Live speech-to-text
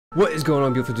What is going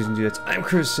on, beautiful dudes and dudettes? I'm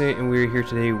Corrosive, and we're here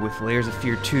today with Layers of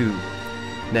Fear 2.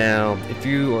 Now, if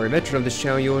you are a veteran of this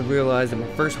channel, you'll realize that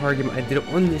my first hard game I did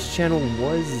on this channel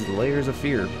was Layers of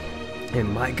Fear.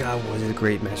 And my god, was it a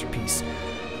great masterpiece.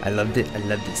 I loved it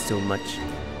so much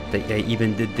that I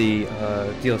even did the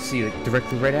DLC like,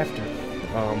 directly right after,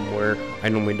 where I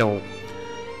normally don't.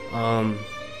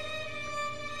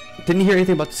 Didn't hear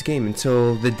anything about this game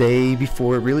until the day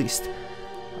before it released.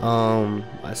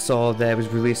 I saw that it was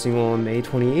releasing on May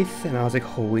 28th, and I was like,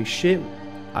 holy shit,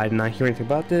 I did not hear anything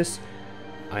about this.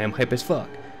 I am hype as fuck.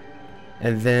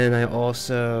 And then I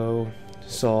also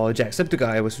saw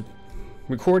Jacksepticeye was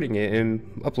recording it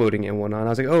and uploading it and whatnot. I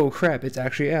was like, oh crap, it's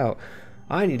actually out.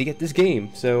 I need to get this game.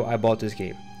 So I bought this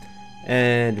game.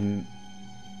 And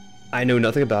I know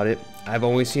nothing about it. I've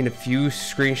only seen a few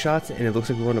screenshots, and it looks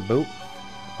like we're on a boat.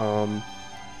 Other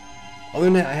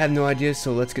than that, I have no idea,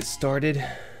 so let's get started.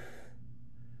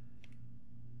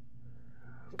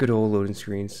 Good old loading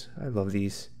screens. I love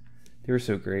these. They were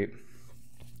so great.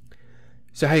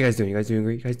 So how you guys doing? You guys doing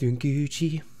great? You guys doing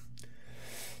Gucci?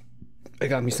 I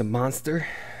got me some Monster.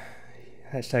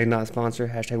 Hashtag not sponsor.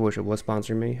 Hashtag wish it was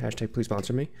sponsor me. Hashtag please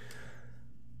sponsor me.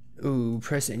 Ooh,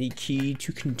 press any key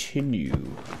to continue.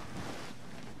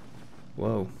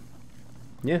 Whoa.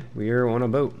 Yeah, we are on a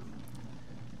boat.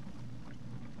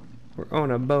 We're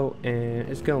on a boat and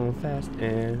it's going fast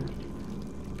and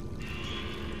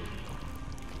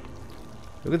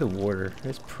look at the water.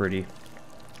 It's pretty.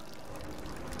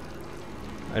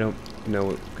 I don't know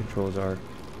what controls are.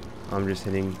 I'm just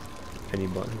hitting any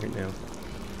button right now.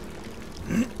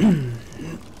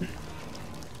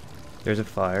 There's a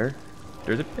fire.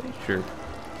 There's a picture.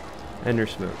 And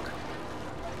there's smoke.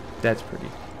 That's pretty.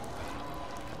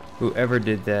 Whoever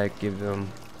did that, give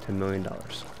them $10 million.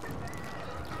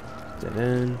 Dead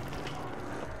end.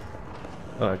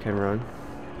 Oh, I can run.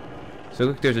 So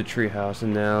look, there's a tree house,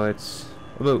 and now it's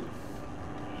a boat.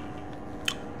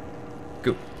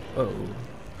 Go. Oh,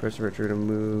 press the retro to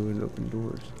move and open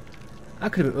doors. I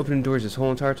could have been opening doors this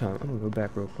whole entire time. I'm gonna go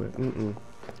back real quick.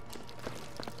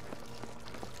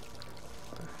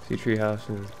 See a tree house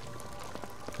and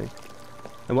okay.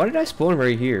 And why did I spawn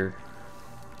right here?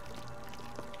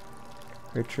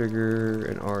 Right trigger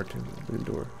and R to open the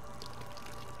door.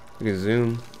 We can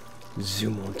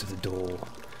zoom onto the door.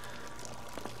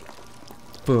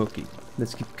 Fuck it.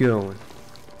 Let's keep going.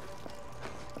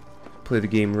 Play the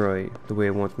game right, the way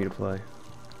it wants me to play.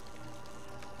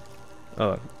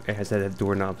 Oh, it has that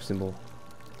doorknob symbol.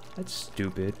 That's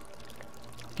stupid.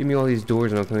 Give me all these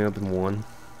doors and I'm coming up in one.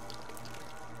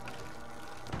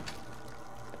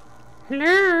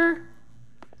 Hello?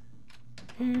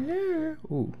 Hello?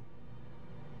 Ooh.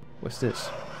 What's this?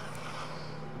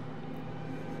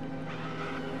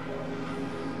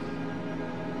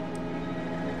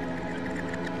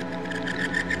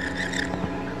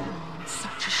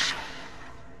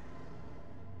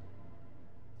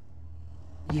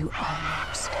 You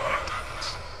almost had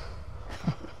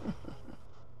it.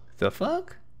 The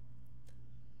fuck?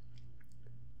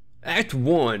 Act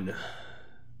 1.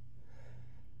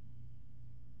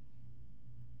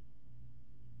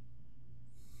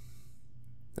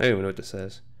 I don't even know what this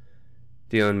says.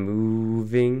 The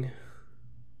unmoving.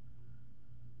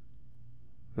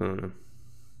 I don't know.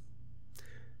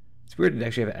 It's weird to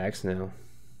actually have acts now.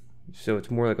 So it's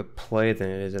more like a play than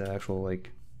it is an actual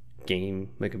like game,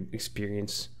 like an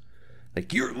experience.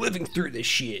 Like you're living through this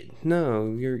shit.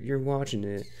 No, you're watching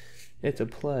it. It's a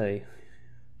play.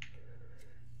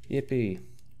 Yippee.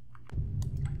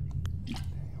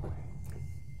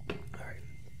 Alright.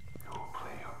 You will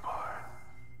play your part.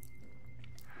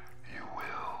 You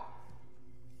will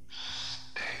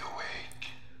stay awake.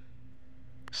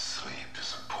 Sleep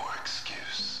is a poor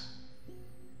excuse.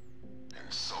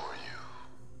 And so are you.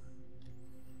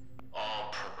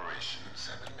 All preparations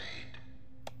have been made.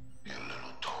 Your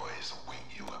little toys await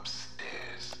you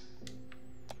upstairs.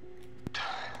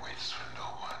 Time waits for no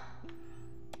one.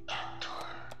 Actor,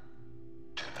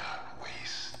 do not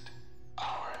waste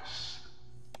hours.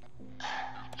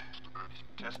 Act.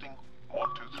 Testing 1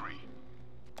 2 3.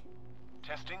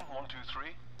 Testing 1 2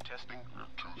 3. Testing 1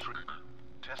 2 3.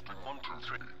 Testing 1 2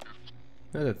 3.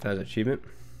 That's a fast achievement.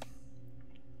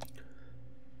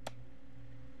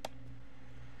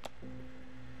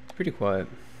 Pretty quiet.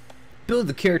 Build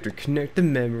the character, connect the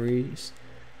memories,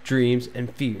 dreams,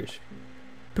 and fears.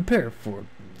 Prepare for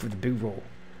the big role.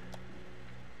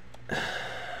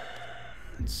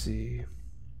 Let's see.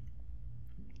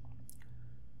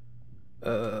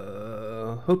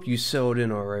 Hope you settled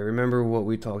in alright. Remember what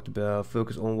we talked about.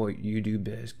 Focus on what you do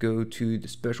best. Go to the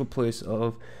special place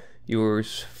of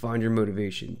yours. Find your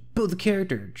motivation. Build the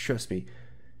character. Trust me.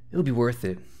 It'll be worth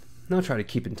it. And I'll try to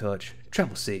keep in touch.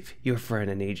 Travel safe, your friend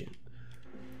and agent.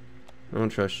 I don't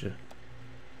trust you.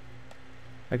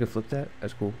 I can flip that?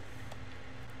 That's cool.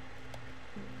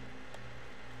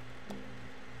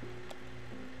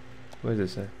 What does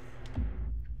it say?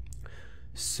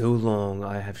 So long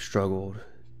I have struggled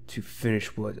to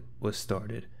finish what was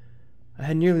started. I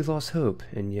had nearly lost hope,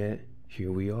 and yet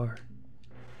here we are.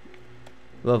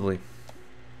 Lovely.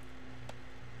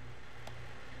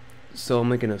 So I'm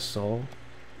making a saw.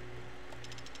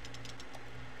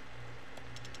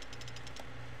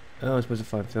 Oh, I'm supposed to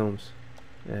find films.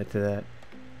 Add to that.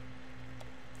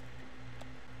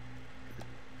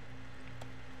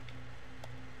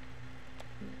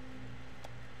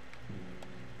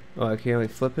 Oh, I can't like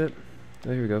flip it?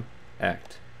 Oh, here we go.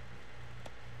 Act.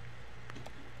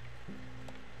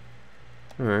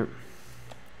 Alright.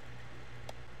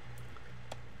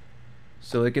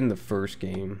 So like in the first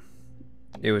game,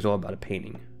 it was all about a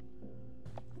painting.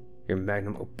 Your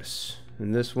magnum opus.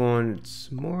 In this one,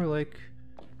 it's more like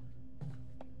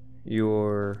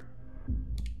your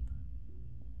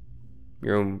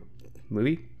own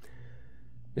movie.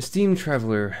 Esteemed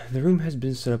traveler, the room has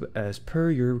been set up as per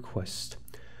your request.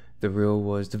 The reel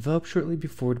was developed shortly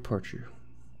before departure.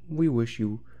 We wish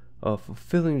you a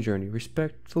fulfilling journey.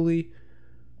 Respectfully,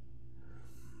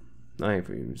 I ain't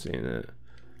even saying that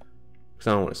because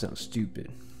I don't want to sound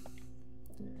stupid.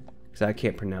 Because I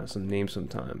can't pronounce some names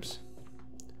sometimes.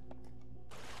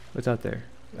 What's out there?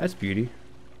 That's beauty.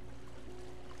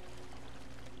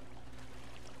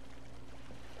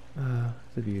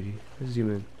 The beauty. Let's zoom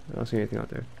in. I don't see anything out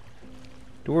there.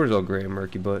 The water's all gray and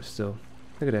murky, but still.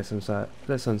 Look at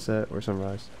that sunset or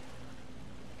sunrise.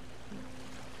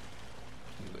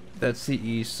 That's the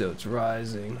east, so it's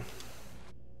rising.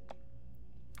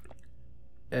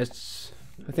 I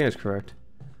think that's correct.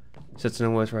 Sets in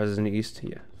the west, rises in the east.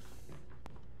 Yeah.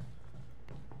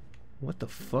 What the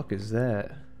fuck is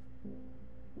that?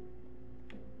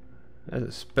 That's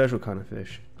a special kind of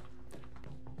fish.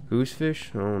 Whose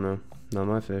fish? I don't know. Not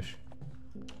my fish.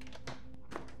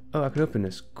 Oh, I can open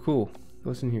this. Cool.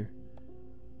 What's in here?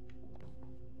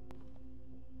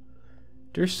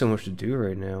 There's so much to do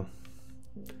right now.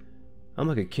 I'm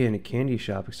like a kid in a candy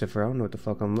shop, except for I don't know what the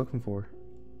fuck I'm looking for.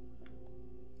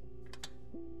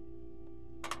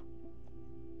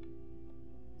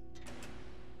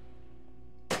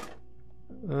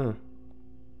 Oh.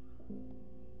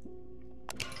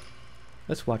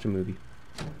 Let's watch a movie.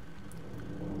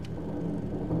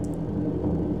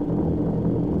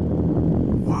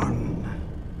 One,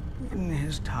 in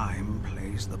his time,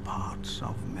 plays the parts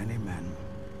of many men.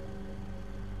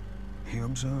 He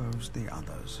observes the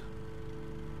others,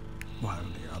 while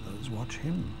the others watch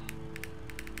him.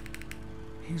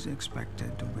 He's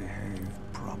expected to behave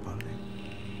properly,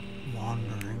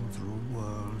 wandering through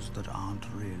worlds that aren't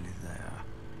really there.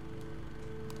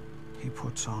 He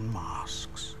puts on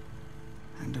masks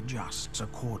and adjusts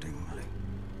accordingly.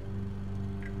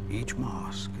 Each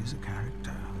mask is a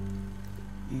character.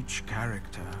 Each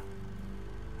character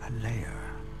a layer.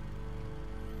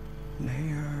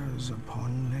 Layers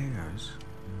upon layers,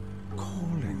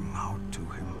 calling out to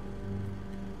him.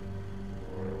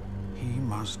 He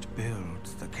must build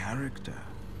the character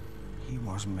he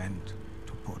was meant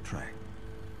to portray,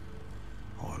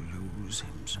 or lose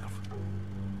himself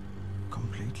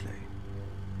completely.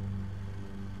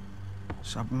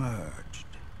 Submerged,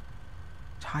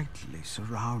 tightly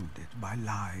surrounded by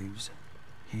lives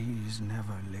he's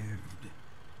never lived.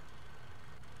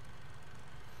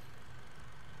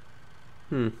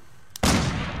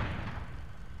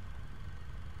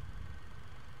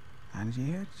 And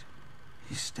yet,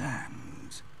 he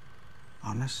stands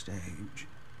on a stage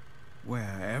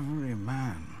where every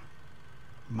man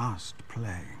must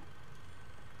play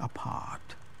a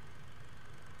part.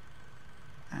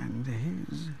 And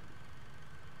his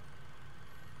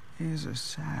is a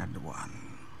sad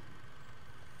one.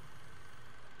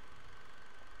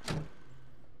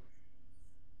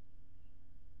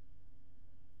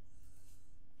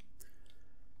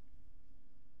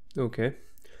 Okay.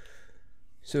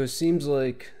 So it seems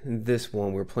like this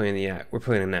one we're playing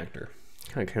an actor.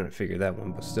 I kind of figured that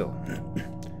one, but still.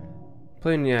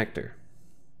 Playing the actor.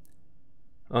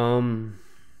 Oh,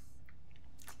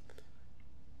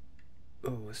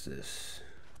 what's this?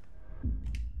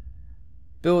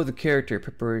 Build the character,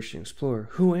 preparation, explore.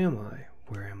 Who am I?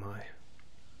 Where am I?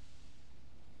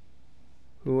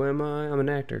 Who am I? I'm an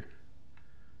actor.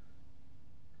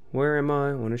 Where am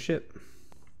I? On a ship.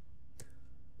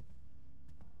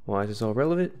 Why is this all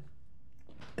relevant?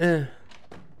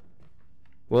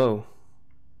 Whoa.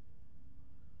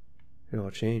 It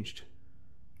all changed.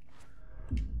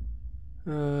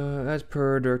 As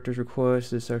per director's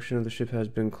request, this section of the ship has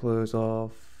been closed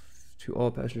off to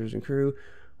all passengers and crew.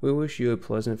 We wish you a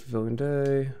pleasant, fulfilling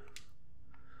day.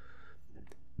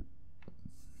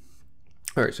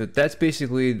 Alright, so that's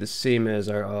basically the same as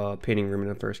our painting room in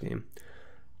the first game.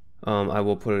 I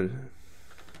will put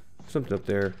something up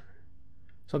there.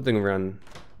 Something around,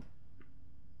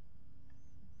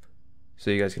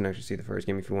 so you guys can actually see the first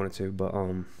game if you wanted to, but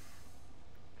oh,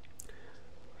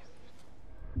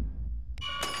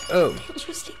 Did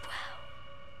you sleep well?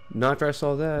 not after I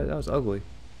saw that. That was ugly.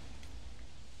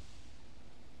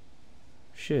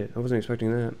 Shit, I wasn't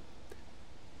expecting that. I'm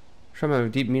trying to have a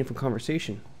deep, meaningful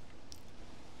conversation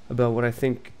about what I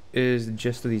think is the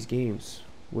gist of these games,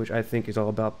 which I think is all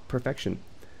about perfection.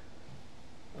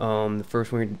 The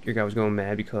first one, your guy was going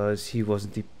mad because he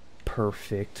wasn't the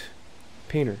perfect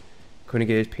painter. Couldn't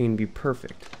get his paint to be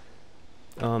perfect.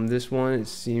 This one, it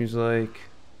seems like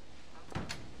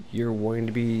you're wanting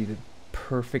to be the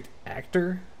perfect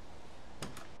actor,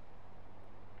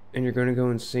 and you're gonna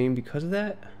go insane because of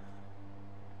that.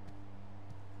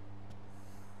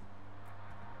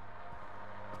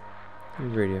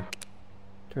 Radio,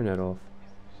 turn that off.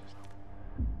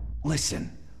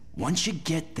 Listen, once you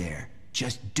get there,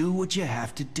 just do what you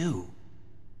have to do.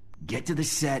 Get to the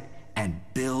set and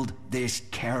build this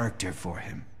character for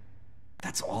him.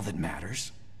 That's all that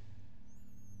matters.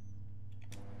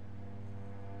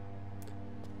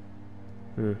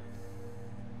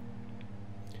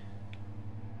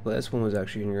 Last one was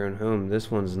actually in your own home. This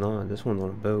one's not. This one's on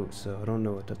a boat, so I don't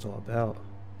know what that's all about.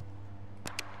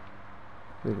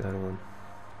 Leave that on.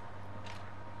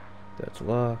 That's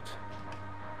locked.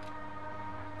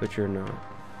 But you're not.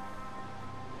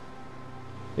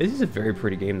 This is a very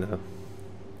pretty game, though.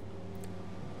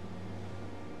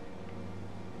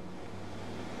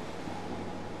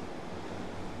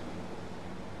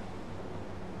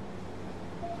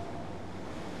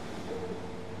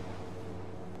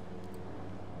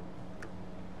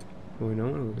 Going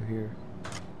on over here?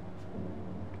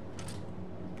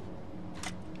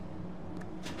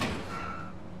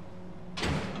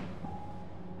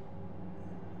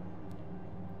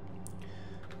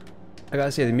 I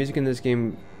gotta say, the music in this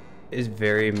game is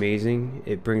very amazing.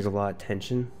 It brings a lot of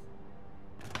tension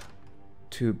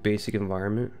to a basic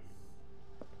environment.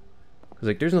 Cause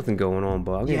like, there's nothing going on,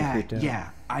 but I'm getting freaked out. Yeah,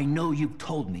 I know you've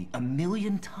told me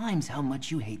 1,000,000 times how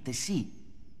much you hate the sea.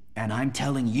 And I'm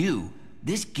telling you,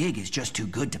 this gig is just too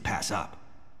good to pass up.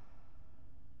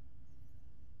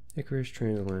 Icarus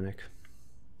Transatlantic.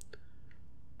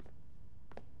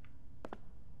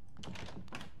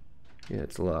 Yeah,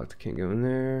 it's locked. Can't go in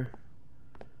there.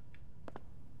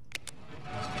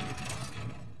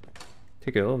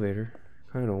 Take an elevator.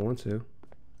 Kinda don't want to.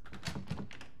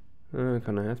 I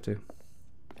kinda have to.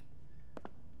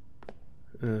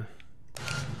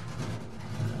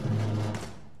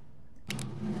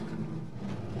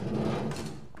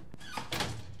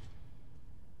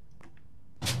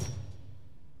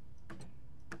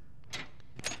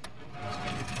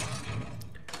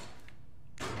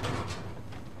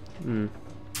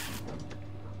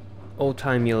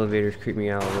 Old-timey elevators creep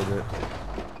me out a little bit.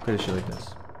 Because of shit like this.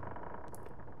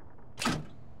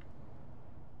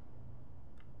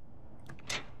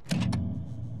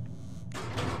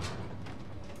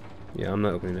 Yeah, I'm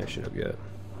not opening that shit up yet.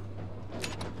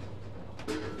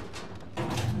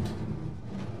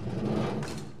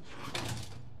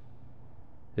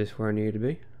 This where I need to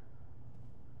be?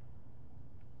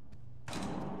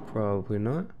 Probably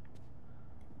not.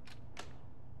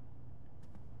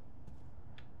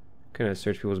 Can I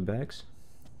search people's bags?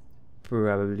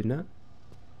 Probably not.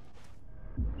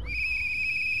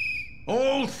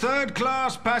 All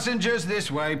third-class passengers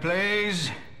this way, please.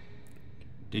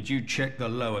 Did you check the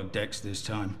lower decks this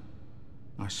time?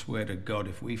 I swear to God,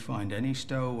 if we find any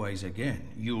stowaways again,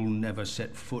 you'll never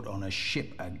set foot on a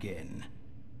ship again.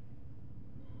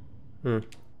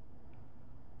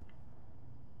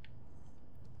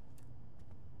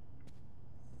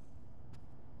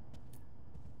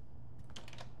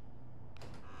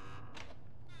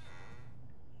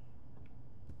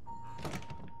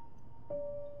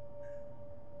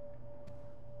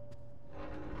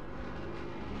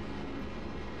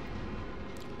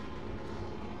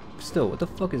 Still, what the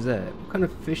fuck is that? What kind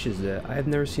of fish is that? I have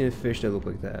never seen a fish that looked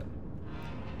like that.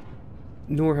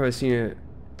 Nor have I seen a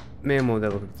mammal that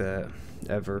looked like that,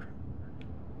 ever.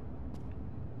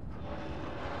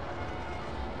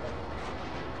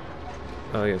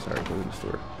 Oh yeah, sorry, go to the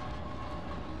store.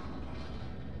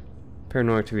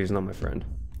 Paranormal activity is not my friend.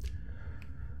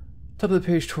 Top of the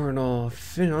page torn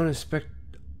off. An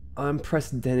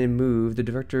unprecedented move, the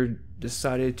director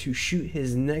decided to shoot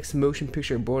his next motion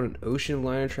picture aboard an ocean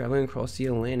liner traveling across the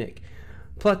Atlantic.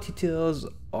 Plot details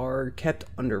are kept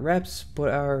under wraps, but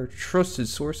our trusted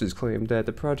sources claim that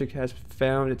the project has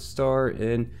found its star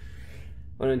in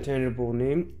unintentional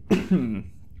name,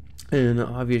 an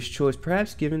obvious choice,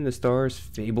 perhaps given the star's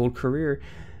fabled career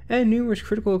and numerous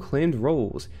critical acclaimed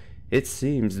roles. It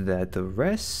seems that the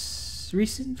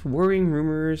recent worrying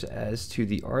rumors as to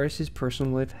the artist's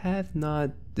personal life have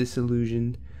not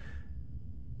disillusioned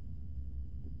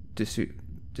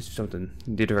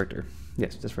the director.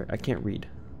 Yes, that's right. I can't read.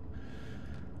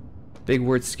 Big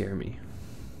words scare me.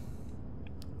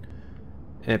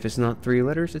 And if it's not 3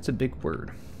 letters, it's a big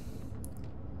word.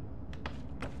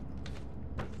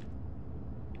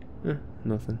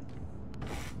 Nothing.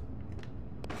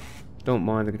 Don't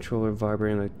mind the controller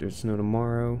vibrating like there's no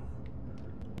tomorrow.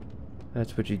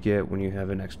 That's what you get when you have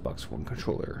an Xbox One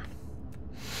controller.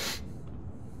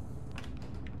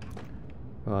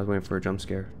 Oh, I was waiting for a jump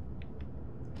scare.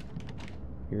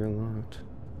 You're locked.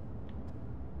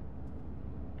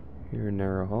 You're in a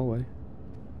narrow hallway.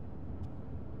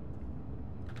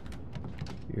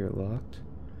 You're locked.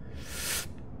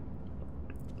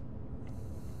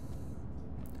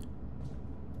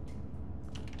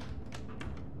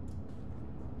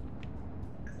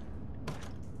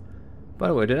 By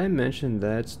the way, did I mention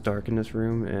that it's dark in this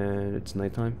room and it's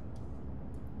nighttime?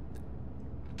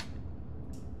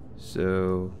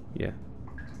 So, yeah.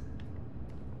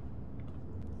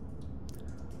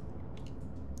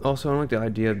 Also, I don't like the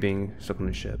idea of being stuck on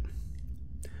a ship.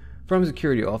 From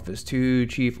security office to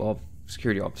chief of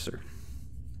security officer.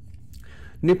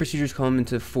 New procedures come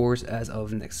into force as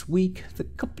of next week. The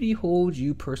company holds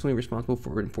you personally responsible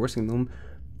for enforcing them.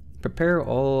 Prepare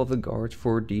all of the guards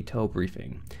for detailed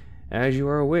briefing. As you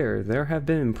are aware, there have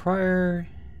been prior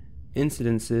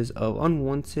incidences of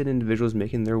unwanted individuals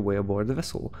making their way aboard the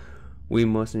vessel. We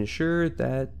must ensure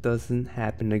that doesn't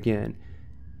happen again.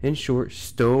 In short,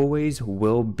 stowaways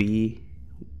will be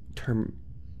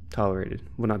tolerated.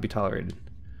 Will not be tolerated.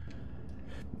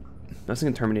 I was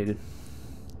thinking terminated.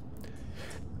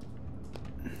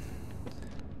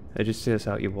 I just say this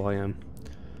out evil I am.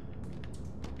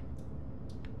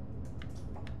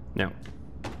 Now.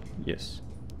 Yes.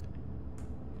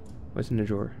 What's in the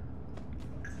drawer?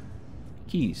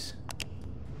 Keys.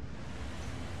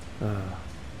 Ah,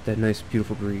 that nice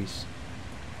beautiful breeze.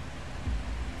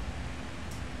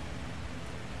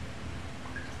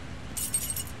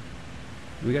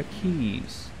 We got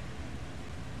keys.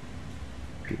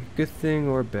 Good thing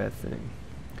or a bad thing?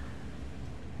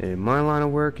 In my line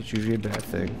of work, it's usually a bad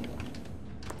thing.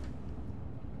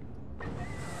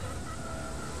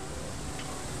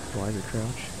 Why is it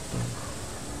crouch?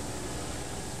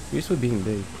 Used to being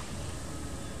big.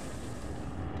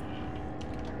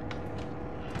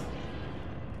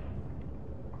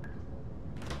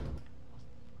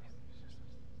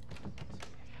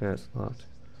 Yeah, it's locked.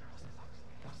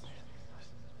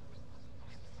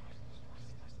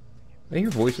 I hear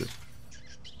voices.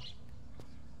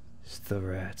 It's the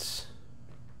rats.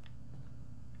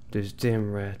 There's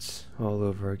damn rats all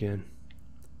over again.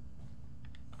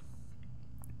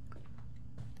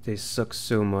 They suck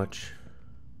so much.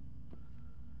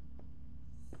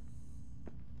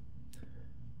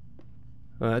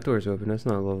 Oh, that door's open. That's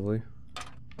not lovely.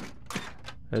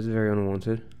 That's very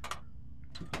unwanted.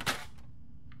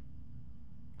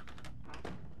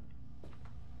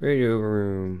 Radio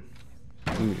room.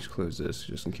 Let me just close this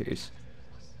just in case.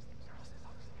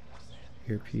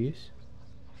 Earpiece.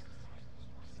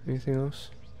 Anything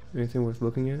else? Anything worth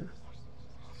looking at?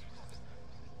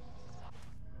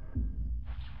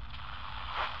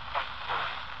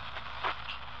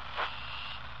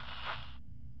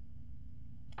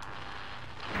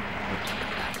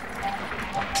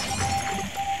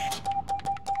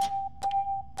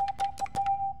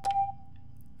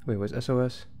 Wait, what's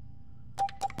SOS?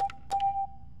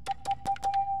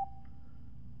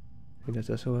 I think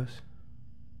that's SOS.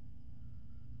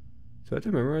 Do I have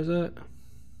to memorize that?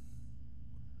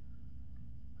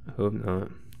 I hope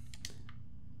not.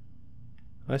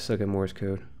 I suck at Morse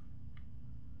code.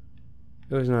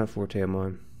 It was not a forte of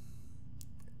mine.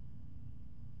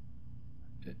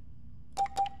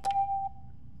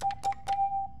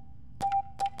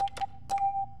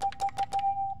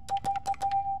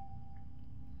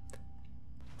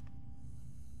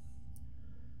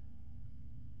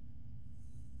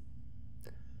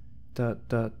 Dot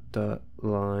dot dot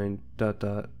line dot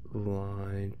dot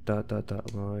line dot dot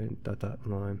dot line dot dot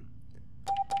line.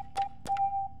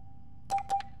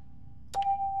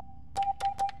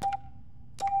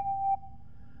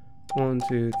 1,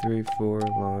 2, 3, 4,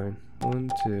 line.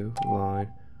 1, 2,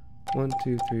 line. 1,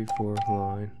 2, 3, 4,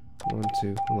 line. 1,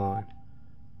 2, line.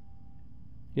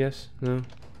 Yes? No?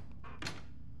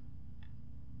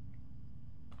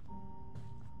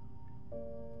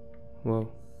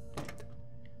 Whoa.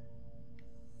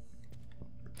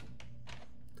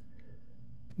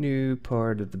 New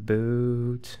part of the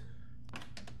boat.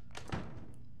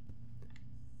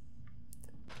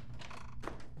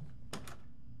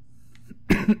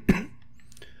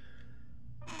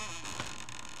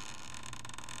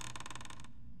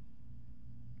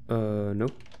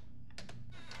 Nope.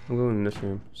 I'm going in this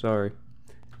room. Sorry.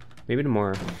 Maybe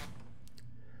tomorrow.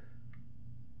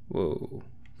 Whoa.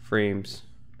 Frames.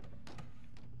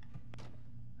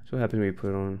 That's what happens when you put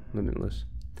it on Limitless.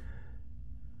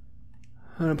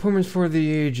 An performance for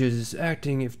the ages.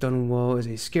 Acting, if done well, is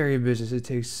a scary business. It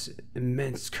takes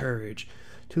immense courage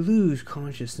to lose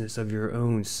consciousness of your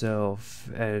own self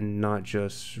and not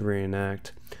just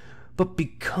reenact, but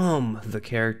become the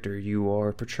character you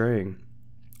are portraying.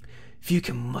 Few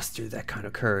can muster that kind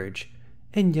of courage,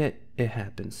 and yet it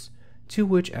happens. To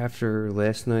which, after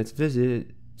last night's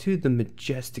visit to the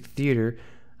Majestic Theater,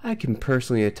 I can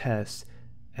personally attest,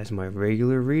 as my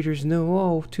regular readers know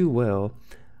all too well.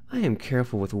 I am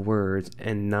careful with words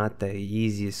and not the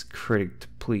easiest critic to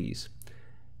please.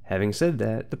 Having said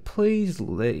that, the play's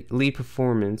lead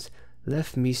performance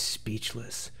left me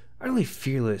speechless, utterly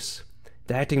fearless.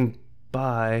 The acting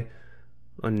by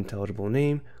unintelligible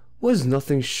name was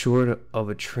nothing short of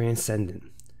a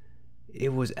transcendent.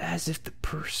 It was as if the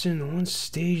person on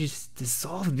stage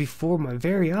dissolved before my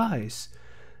very eyes,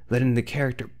 letting the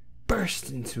character burst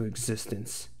into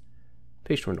existence.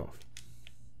 Page turned off.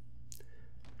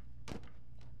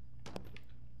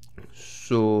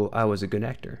 So I was a good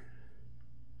actor.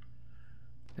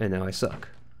 And now I suck.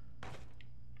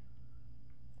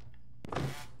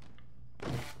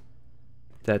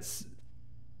 That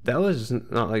was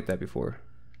not like that before.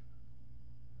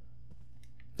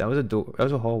 That was a door. That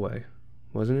was a hallway,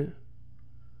 wasn't it?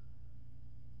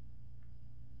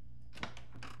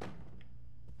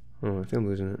 Oh, I think I'm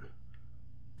losing it.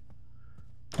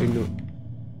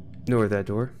 Ignore that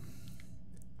door.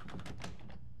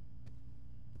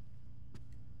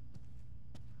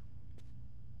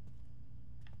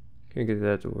 Can't get to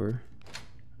that door.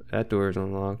 That door is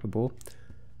unlockable.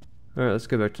 Alright, let's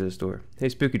go back to this door. Hey,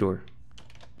 spooky door.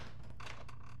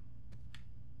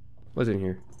 What's in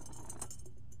here?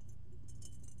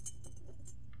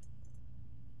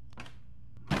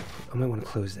 I might want to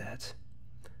close that.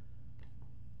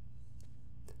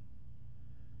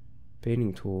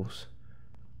 Painting tools.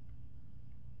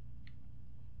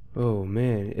 Oh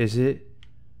man, is this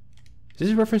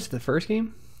a reference to the first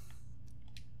game?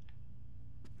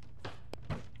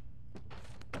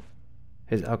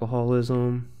 His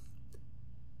alcoholism,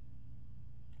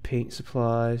 paint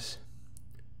supplies,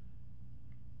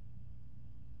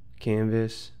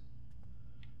 canvas.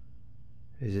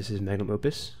 Is this his magnum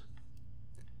opus?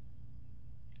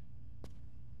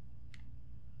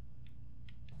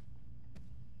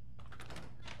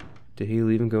 Did he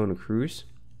leave and go on a cruise?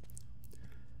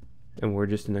 And we're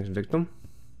just the next victim?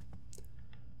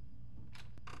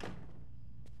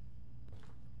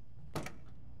 I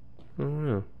don't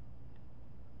know.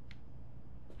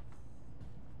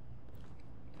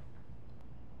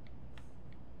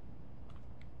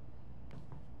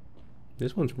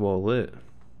 This one's well lit.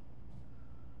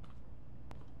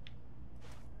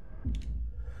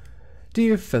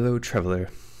 Dear fellow traveler,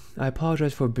 I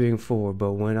apologize for being forward,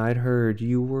 but when I'd heard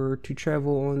you were to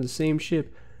travel on the same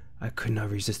ship, I could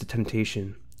not resist the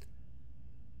temptation.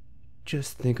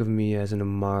 Just think of me as an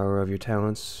admirer of your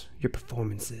talents, your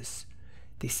performances.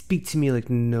 They speak to me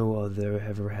like no other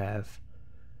ever have.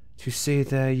 To say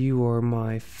that you are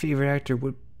my favorite actor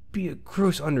would be a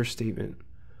gross understatement.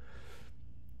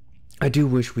 I do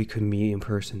wish we could meet in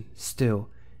person. Still,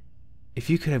 if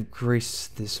you could have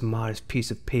graced this modest piece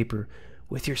of paper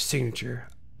with your signature,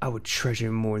 I would treasure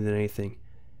it more than anything.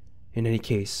 In any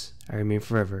case, I remain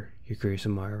forever your greatest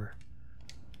admirer.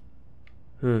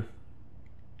 Kinda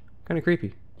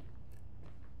creepy.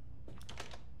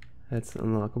 That's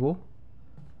unlockable.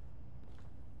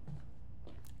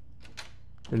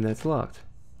 And that's locked.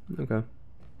 Okay.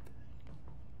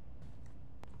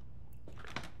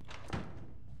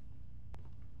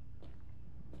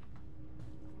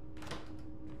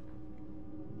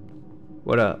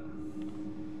 What up?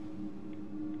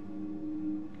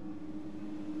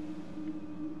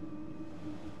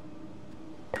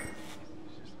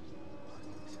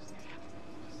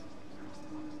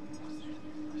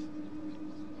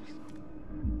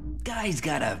 Guy's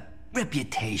got a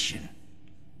reputation.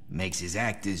 Makes his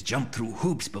actors jump through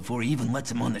hoops before he even lets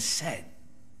them on the set.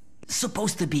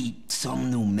 Supposed to be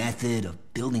some new method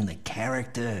of building the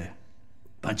character.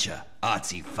 Bunch of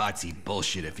artsy-fartsy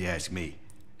bullshit if you ask me.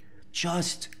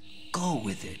 Just go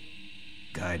with it.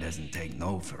 Guy doesn't take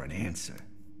no for an answer.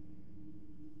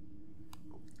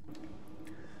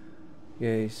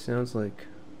 Yeah, he sounds like...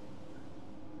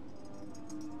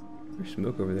 There's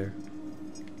smoke over there.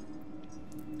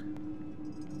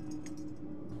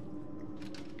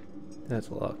 That's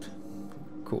locked.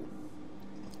 Cool.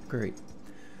 Great.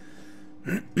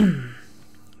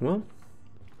 Well,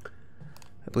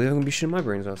 I believe I'm gonna be shitting my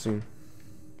brains out soon.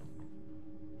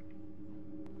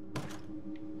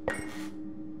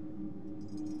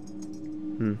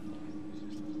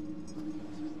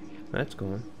 That's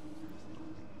gone.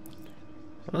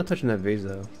 I'm not touching that vase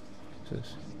though.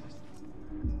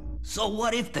 So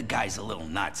what if the guy's a little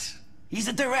nuts? He's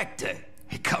a director.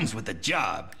 It comes with the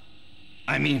job.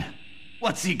 I mean,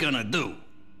 what's he gonna do?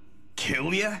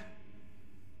 Kill ya?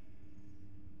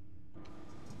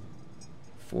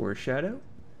 Foreshadow?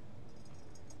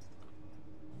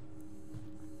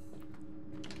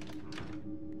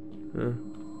 Huh.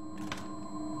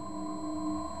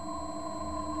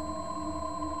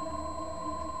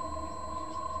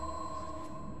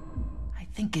 I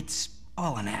think it's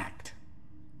all an act.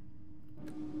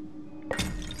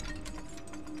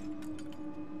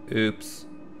 Oops.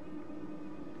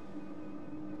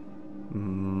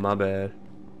 My bad.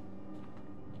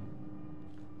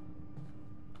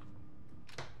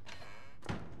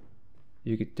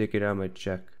 You could take it out of my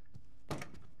check.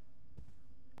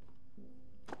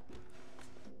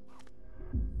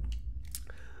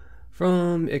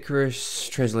 From Icarus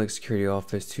Translate Security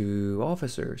Office to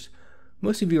officers.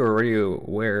 Most of you are already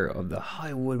aware of the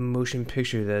Hollywood motion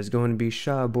picture that is going to be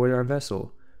shot aboard our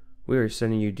vessel. We are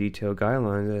sending you detailed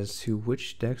guidelines as to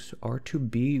which decks are to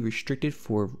be restricted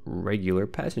for regular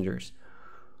passengers.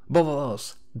 Above all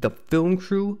else, the film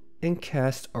crew and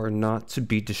cast are not to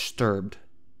be disturbed.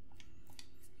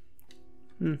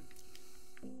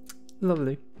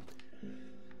 Lovely.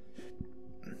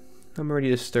 I'm already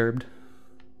disturbed.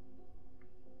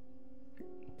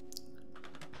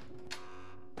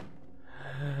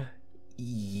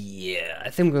 Yeah, I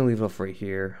think I'm gonna leave it off right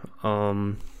here. No,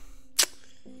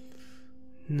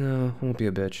 I won't be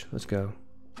a bitch. Let's go.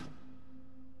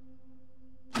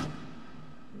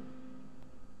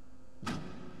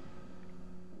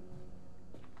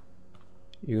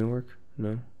 You gonna work?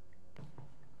 No.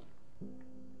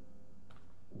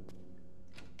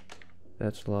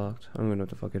 That's locked. I don't even know what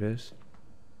the fuck it is.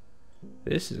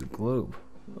 This is a globe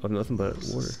of nothing but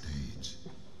water. Stage,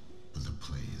 but the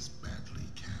play is badly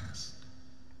cast.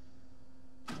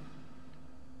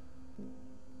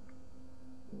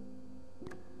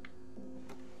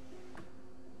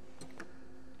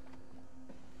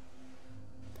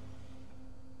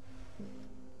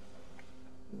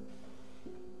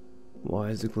 Why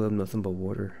is the globe nothing but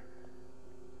water?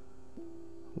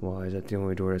 Why is that the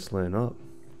only door that's lit up?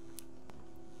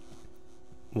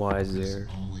 Why is there...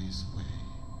 Always a way.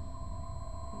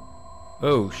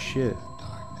 Oh shit.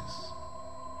 Darkness.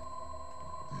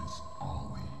 There's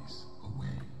always a way.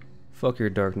 Fuck your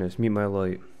darkness, meet my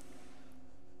light.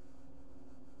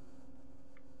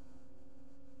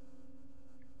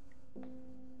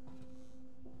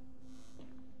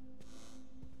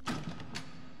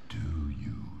 Do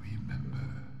you remember?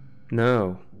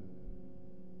 No.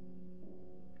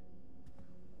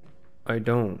 I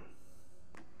don't.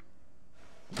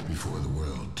 Before the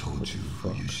world told you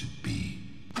who you should be,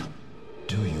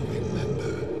 do you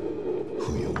remember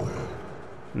who you were?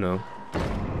 No.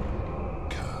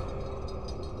 Come.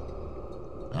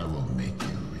 I will make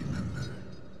you remember.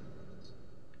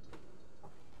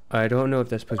 I don't know if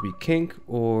that's supposed to be kink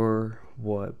or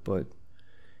what, but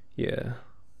yeah.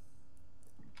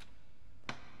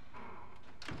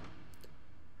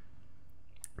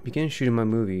 Begin shooting my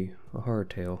movie, a horror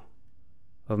tale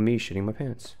of me shitting my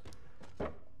pants.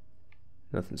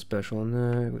 Nothing special on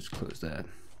that. Let's close that.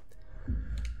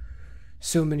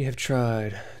 So many have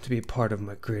tried to be a part of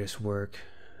my greatest work,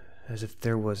 as if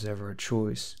there was ever a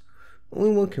choice.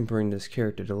 Only one can bring this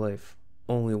character to life.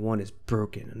 Only one is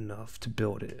broken enough to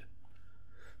build it.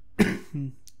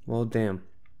 Well, damn.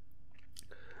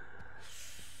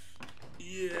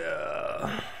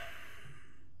 Yeah.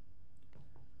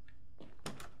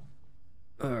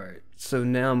 Alright, so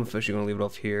now I'm officially gonna leave it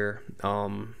off here.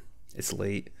 It's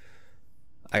late.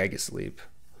 I gotta get sleep.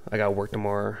 I got work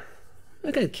tomorrow.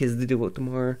 I got kids to deal with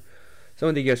tomorrow. So I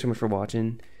want to thank you guys so much for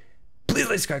watching. Please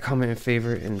like, subscribe, comment, and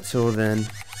favorite. And until then,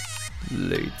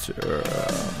 later.